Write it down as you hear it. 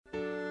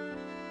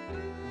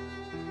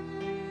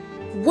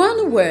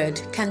One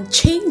word can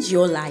change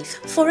your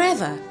life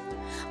forever.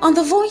 On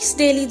the Voice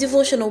Daily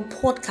Devotional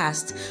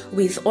Podcast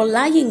with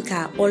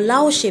Olayinka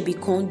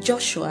Olaoshebikon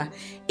Joshua,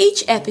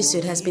 each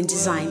episode has been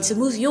designed to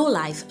move your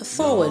life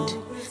forward.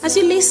 As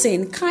you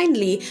listen,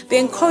 kindly be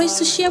encouraged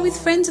to share with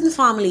friends and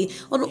family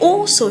on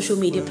all social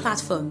media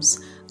platforms.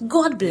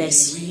 God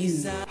bless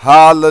you.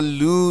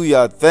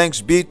 Hallelujah.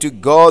 Thanks be to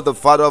God, the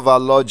Father of our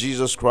Lord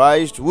Jesus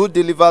Christ, who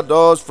delivered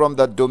us from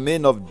the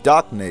domain of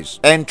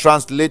darkness and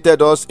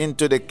translated us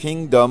into the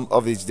kingdom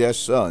of his dear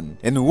Son,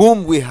 in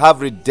whom we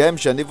have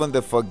redemption, even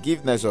the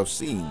forgiveness of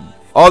sin.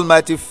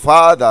 Almighty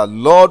Father,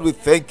 Lord, we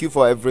thank you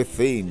for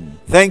everything.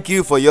 Thank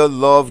you for your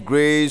love,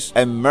 grace,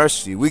 and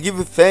mercy. We give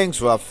you thanks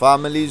for our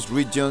families,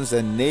 regions,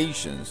 and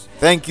nations.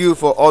 Thank you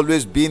for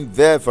always being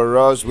there for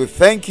us. We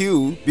thank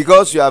you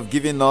because you have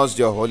given us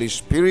your Holy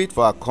Spirit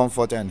for our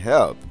comfort and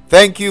help.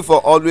 Thank you for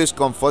always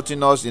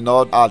comforting us in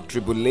all our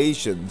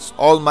tribulations.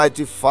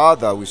 Almighty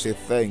Father, we say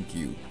thank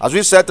you. As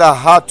we set our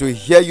heart to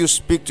hear you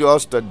speak to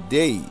us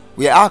today,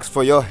 we ask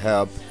for your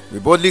help. We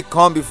boldly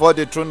come before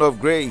the throne of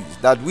grace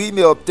that we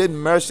may obtain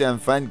mercy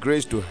and find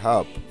grace to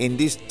help in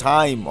this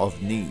time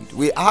of need.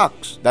 We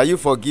ask that you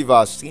forgive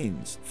our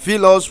sins.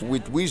 Fill us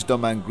with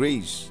wisdom and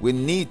grace. We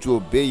need to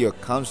obey your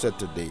counsel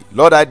today.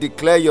 Lord, I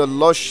declare your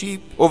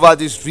lordship over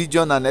this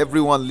region and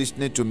everyone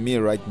listening to me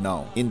right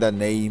now in the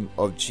name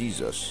of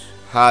Jesus.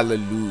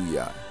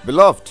 Hallelujah.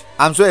 Beloved,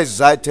 I'm so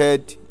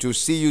excited to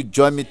see you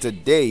join me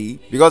today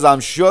because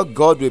I'm sure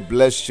God will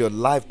bless your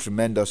life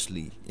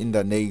tremendously in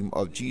the name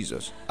of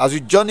Jesus. As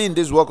you journey in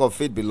this walk of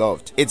faith,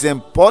 beloved, it's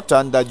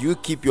important that you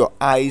keep your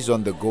eyes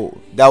on the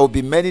goal. There will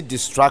be many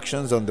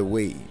distractions on the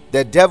way.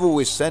 The devil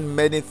will send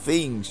many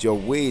things your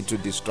way to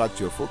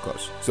distract your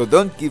focus. So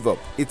don't give up.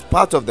 It's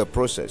part of the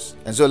process.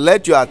 And so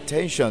let your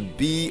attention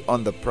be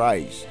on the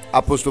prize.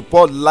 Apostle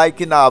Paul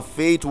likened our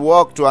faith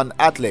walk to an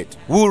athlete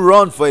who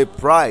ran for a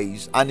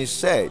prize, and he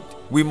said,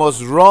 we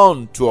must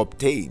run to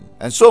obtain.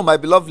 And so, my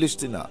beloved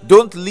listener,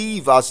 don't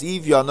live as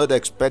if you are not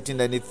expecting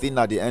anything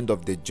at the end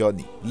of the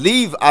journey.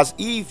 Live as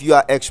if you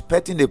are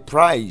expecting a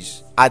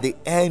prize at the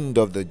end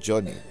of the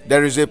journey.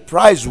 There is a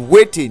prize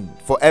waiting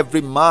for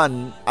every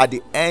man at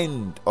the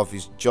end of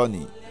his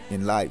journey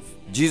in life.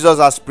 Jesus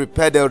has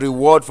prepared a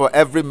reward for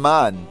every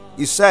man.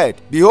 He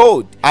said,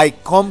 behold, I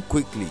come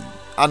quickly,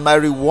 and my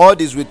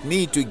reward is with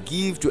me to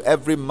give to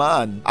every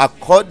man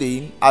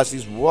according as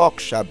his work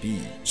shall be.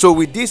 So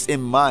with this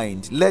in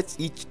mind, let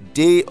each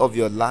day of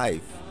your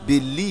life be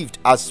lived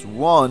as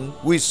one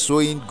who is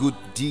sowing good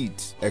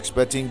deeds,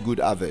 expecting good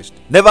harvest.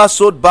 Never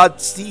sowed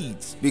bad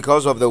seeds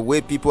because of the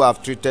way people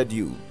have treated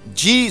you.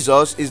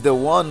 Jesus is the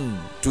one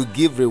to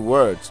give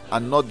rewards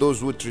and not those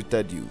who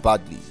treated you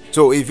badly.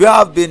 So if you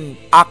have been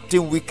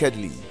acting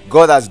wickedly,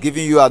 God has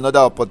given you another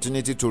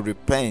opportunity to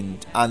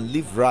repent and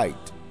live right.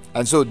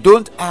 And so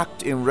don't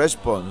act in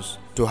response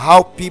to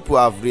how people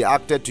have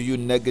reacted to you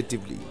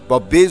negatively,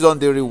 but based on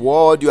the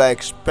reward you are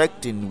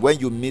expecting when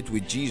you meet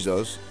with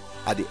Jesus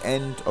at the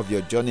end of your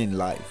journey in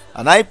life.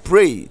 And I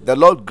pray the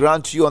Lord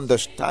grant you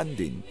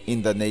understanding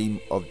in the name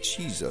of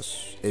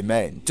Jesus.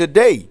 Amen.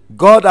 Today,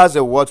 God has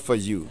a word for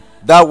you.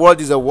 That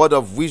word is a word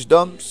of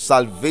wisdom,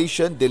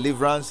 salvation,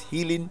 deliverance,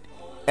 healing,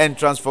 and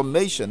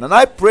transformation. And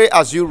I pray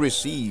as you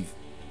receive,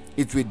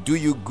 it will do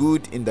you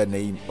good in the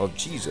name of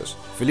Jesus.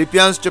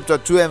 Philippians chapter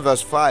 2 and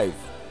verse 5.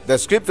 The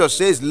scripture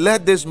says,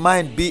 let this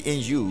mind be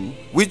in you,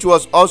 which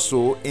was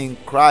also in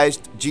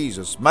Christ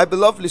Jesus. My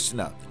beloved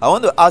listener, I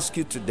want to ask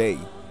you today,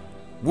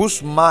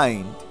 whose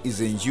mind is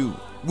in you?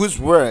 Whose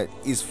word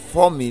is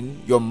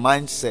forming your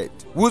mindset?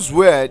 Whose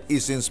word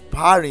is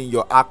inspiring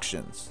your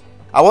actions?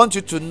 I want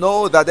you to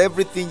know that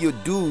everything you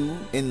do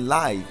in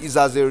life is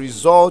as a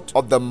result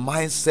of the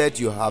mindset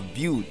you have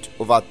built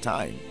over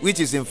time, which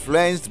is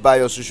influenced by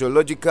your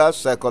sociological,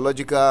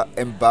 psychological,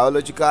 and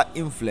biological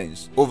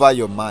influence over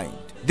your mind.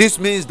 This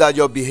means that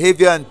your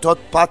behavior and thought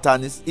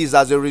patterns is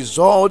as a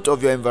result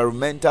of your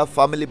environmental,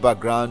 family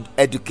background,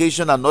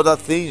 education, and other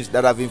things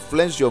that have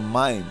influenced your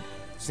mind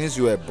since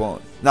you were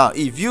born. Now,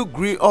 if you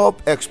grew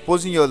up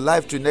exposing your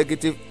life to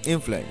negative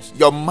influence,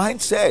 your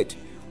mindset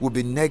will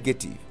be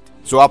negative.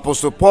 So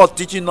Apostle Paul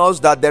teaching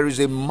us that there is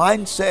a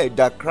mindset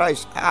that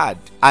Christ had,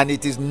 and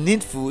it is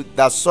needful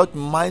that such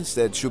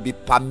mindset should be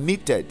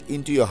permitted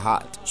into your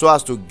heart so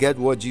as to get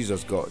what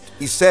Jesus got.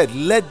 He said,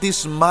 let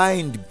this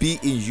mind be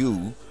in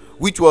you,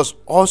 which was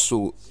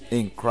also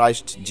in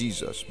Christ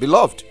Jesus.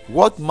 Beloved,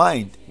 what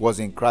mind was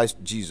in Christ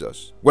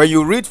Jesus? When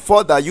you read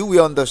further, you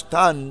will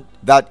understand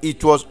that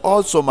it was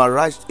all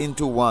summarized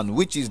into one,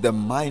 which is the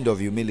mind of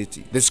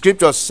humility. The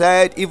scripture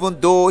said, even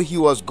though he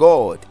was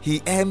God,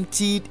 he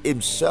emptied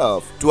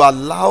himself to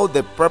allow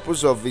the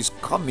purpose of his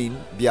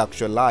coming be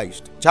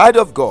actualized. Child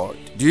of God,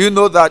 do you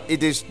know that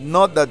it is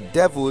not the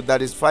devil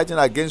that is fighting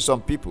against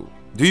some people?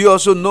 Do you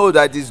also know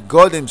that it is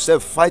God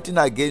himself fighting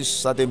against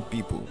certain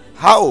people?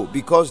 How?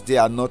 Because they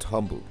are not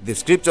humble. The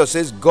scripture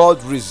says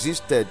God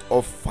resisted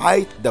or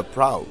fight the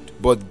proud,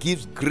 but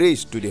gives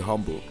grace to the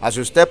humble. As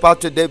you step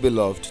out today,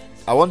 beloved,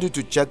 I want you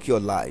to check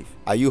your life.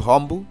 Are you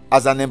humble?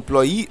 As an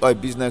employee or a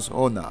business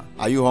owner,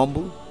 are you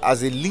humble?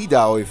 As a leader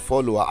or a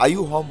follower, are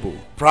you humble?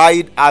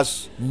 Pride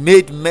has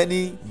made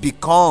many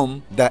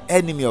become the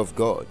enemy of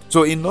God.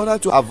 So in order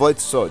to avoid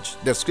such,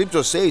 the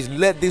scripture says,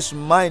 let this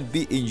mind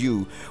be in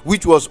you,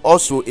 which was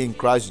also in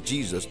Christ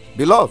Jesus.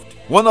 Beloved,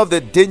 one of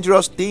the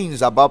dangerous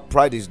things about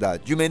pride is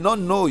that you may not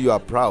know you are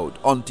proud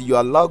until you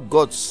allow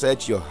God to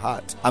search your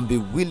heart and be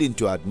willing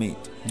to admit.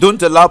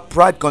 Don't allow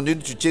pride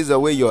continue to chase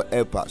away your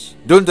helpers.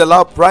 Don't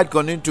allow pride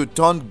continue to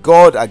turn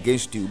God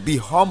against you. Be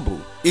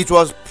humble. It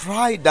was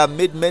pride that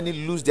made many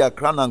lose their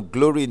crown and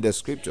glory in the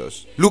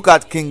scriptures. Look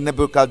at King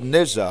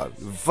Nebuchadnezzar,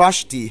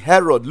 Vashti,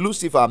 Herod,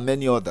 Lucifer, and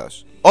many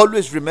others.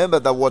 Always remember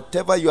that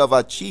whatever you have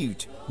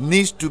achieved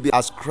needs to be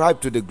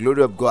ascribed to the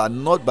glory of God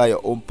and not by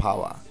your own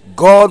power.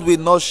 God will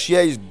not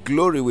share his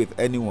glory with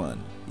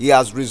anyone. He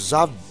has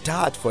reserved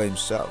that for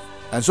himself.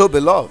 And so,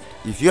 beloved,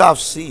 if you have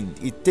sinned,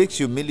 it takes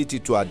humility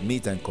to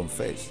admit and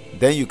confess.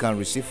 Then you can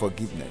receive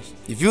forgiveness.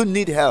 If you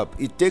need help,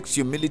 it takes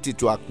humility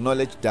to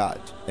acknowledge that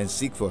and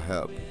seek for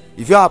help.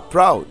 If you are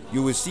proud,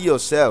 you will see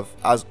yourself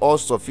as all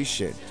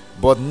sufficient.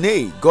 But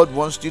nay, God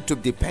wants you to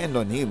depend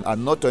on him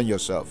and not on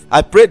yourself.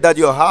 I pray that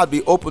your heart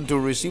be open to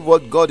receive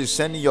what God is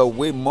sending your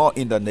way more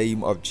in the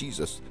name of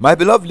Jesus. My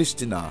beloved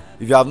listener,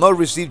 if you have not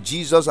received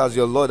Jesus as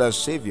your Lord and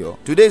Savior,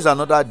 today is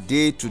another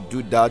day to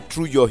do that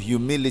through your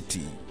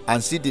humility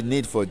and see the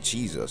need for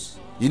Jesus.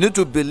 You need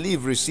to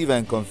believe, receive,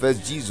 and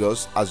confess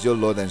Jesus as your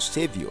Lord and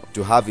Savior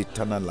to have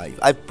eternal life.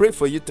 I pray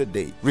for you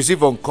today.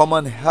 Receive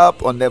uncommon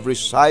help on every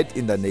side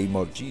in the name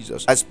of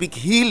Jesus. I speak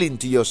healing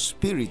to your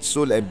spirit,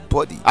 soul, and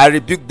body. I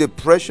rebuke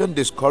depression,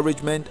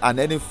 discouragement, and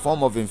any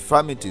form of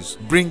infirmities,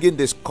 bringing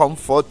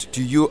discomfort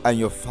to you and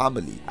your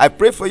family. I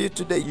pray for you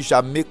today. You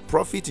shall make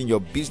profit in your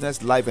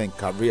business, life, and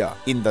career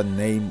in the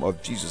name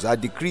of Jesus. I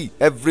decree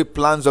every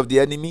plans of the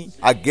enemy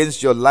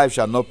against your life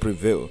shall not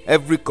prevail.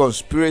 Every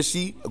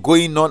conspiracy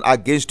going on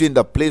against you in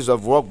the place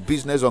of work,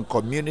 business, and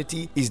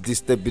community is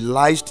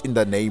destabilized in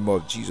the name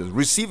of Jesus.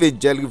 Receive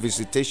angelic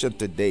visitation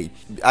today.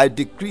 I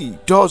decree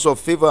doors of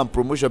favor and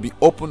promotion be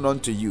opened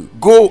unto you.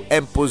 Go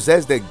and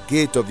possess the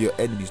gate of your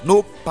enemies.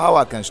 No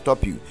power can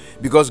stop you,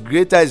 because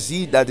greater is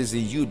he that is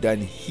in you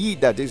than he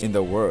that is in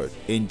the world.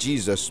 In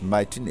Jesus'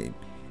 mighty name,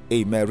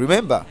 amen.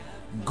 Remember,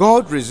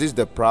 God resists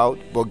the proud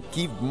but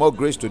give more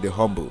grace to the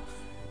humble.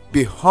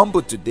 Be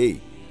humble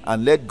today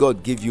and let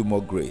God give you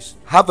more grace.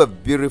 Have a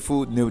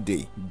beautiful new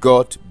day.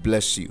 God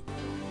bless you.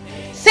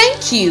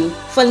 Thank you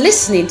for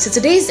listening to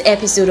today's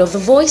episode of the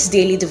Voice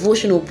Daily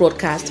Devotional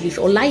Broadcast with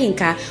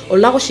Olayinka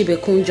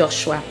Olaoshibekun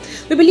Joshua.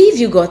 We believe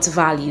you got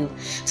value.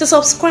 To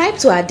subscribe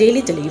to our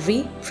daily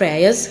delivery,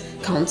 prayers,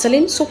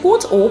 counseling,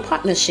 support, or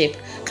partnership,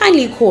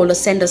 kindly call or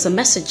send us a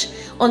message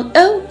on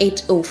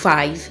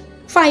 0805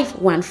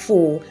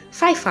 514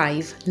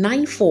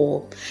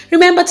 5594.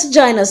 Remember to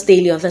join us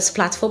daily on this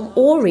platform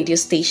or radio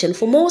station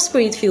for more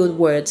spirit-filled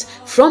words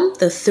from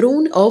the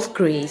throne of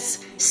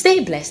grace. Stay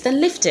blessed and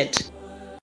lifted.